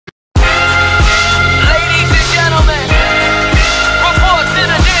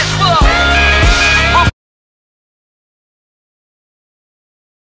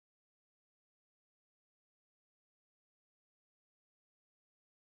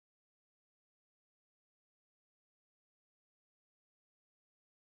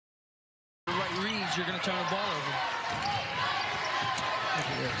leads, you're going to turn the ball over. Look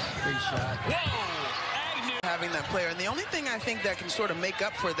at this. Great shot. Whoa! Agnew. Having that player. And the only thing I think that can sort of make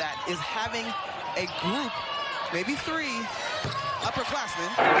up for that is having a group, maybe 3 upperclassmen.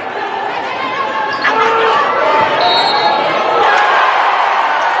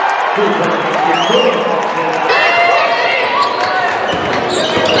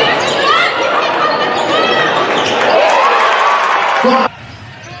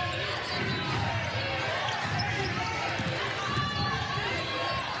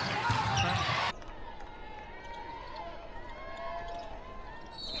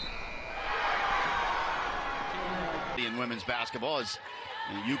 In women's basketball, as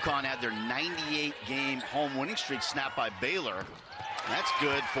UConn had their 98-game home winning streak snapped by Baylor. That's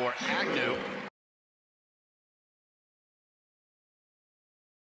good for Agnew.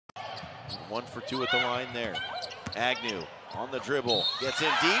 One for 2 at the line there. Agnew on the dribble, gets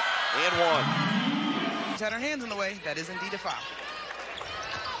in deep, and 1. She's had her hands in the way. That is indeed a foul.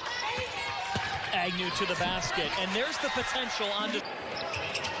 Agnew to the basket, and there's the potential on the...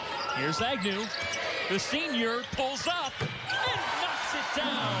 Here's Agnew. The senior pulls up and knocks it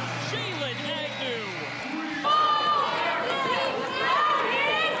down. Jaylyn Agnew.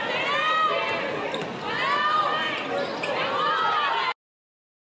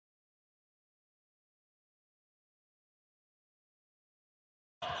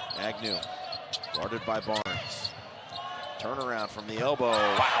 Agnew, guarded by Barnes. Turnaround from the elbow.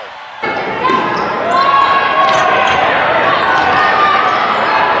 Wow.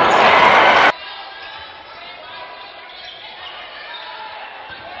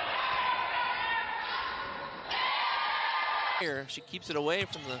 She keeps it away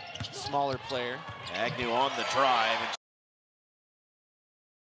from the smaller player. Agnew on the drive.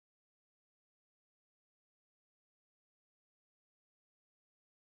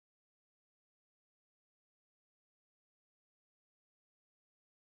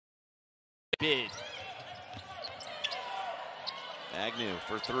 Bid. Agnew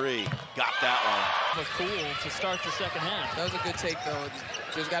for 3. Got that one. But cool to start the second half. That was a good take, though.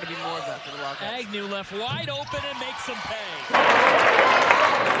 There's got to be more of that for the Wildcats. Agnew left wide open and makes them pay.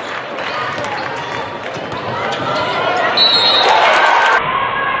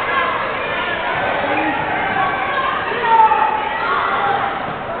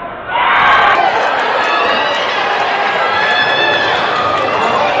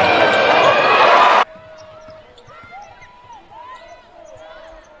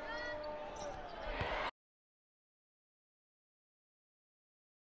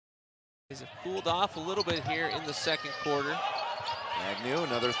 He's cooled off a little bit here in the second quarter. Agnew,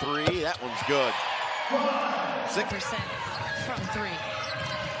 another 3. That one's good. 6% from 3.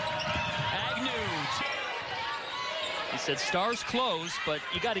 Agnew. He said stars close, but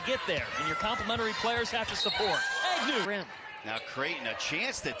you got to get there, and your complementary players have to support. Agnew. Rim. Now Creighton, a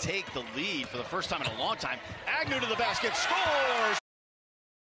chance to take the lead for the first time in a long time. Agnew to the basket, scores!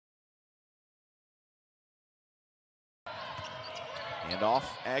 And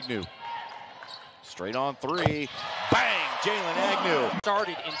off Agnew. Straight on 3. Bang! Jaylyn Agnew.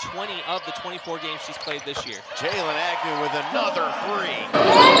 Started in 20 of the 24 games she's played this year. Jaylyn Agnew with another 3.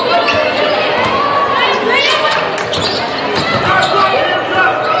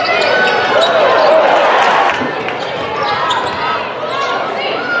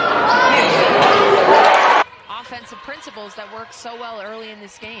 Offensive principles that work so well early in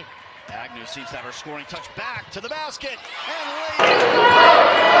this game. Agnew seems to have her scoring touch back to the basket.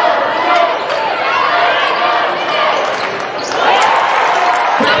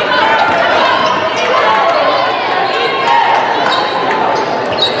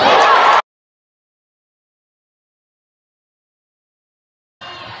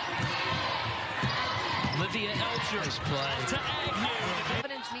 To Agnew.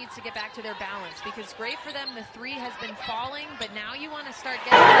 Confidence needs to get back to their balance because great for them, the 3 has been falling, but now you want to start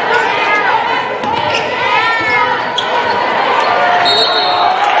getting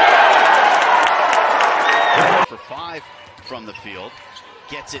for 5 from the field.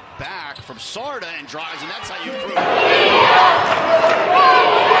 Gets it back from Sarda and drives, and that's how you improve.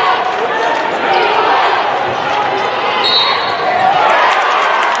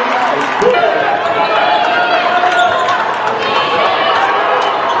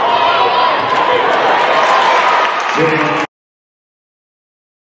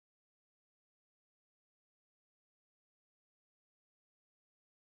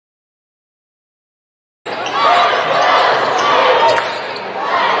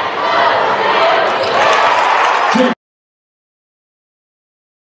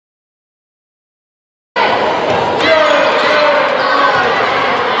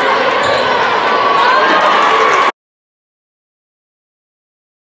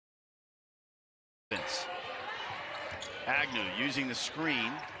 using the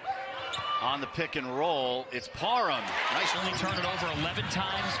screen. On the pick and roll, it's Parham. Nice. Only turn it over 11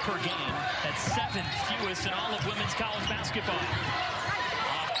 times per game. That's 7th fewest in all of women's college basketball.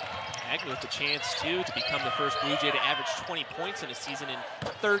 Agnew with the chance, too, to become the first Blue Jay to average 20 points in a season in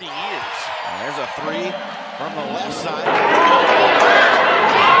 30 years. And there's a three from the left side.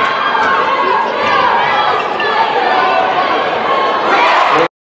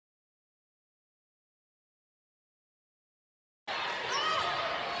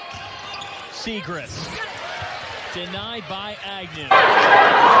 Segrist. Denied by Agnew.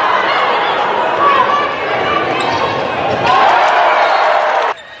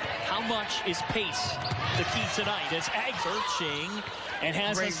 How much is pace the key tonight as Ag searching and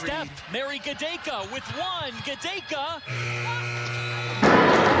has Great a step. read. Mary Gadeka with one. Gadeka.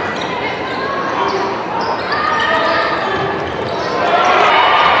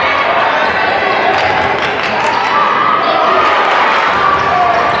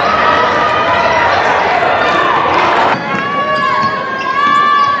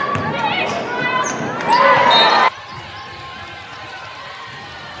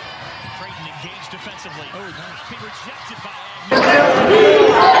 Engaged defensively. Oh, nice. Be rejected by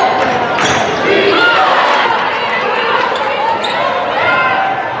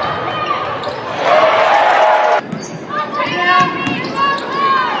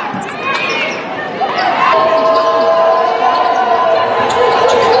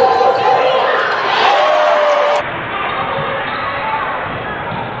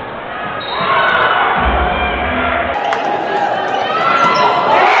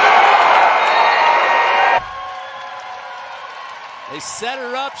They set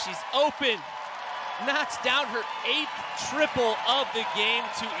her up. She's open. Knocks down her 8th triple of the game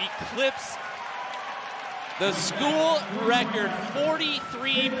to eclipse the school record.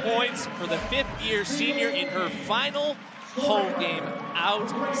 43 points for the 5th-year senior in her final home game.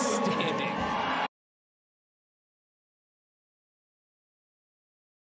 Outstanding.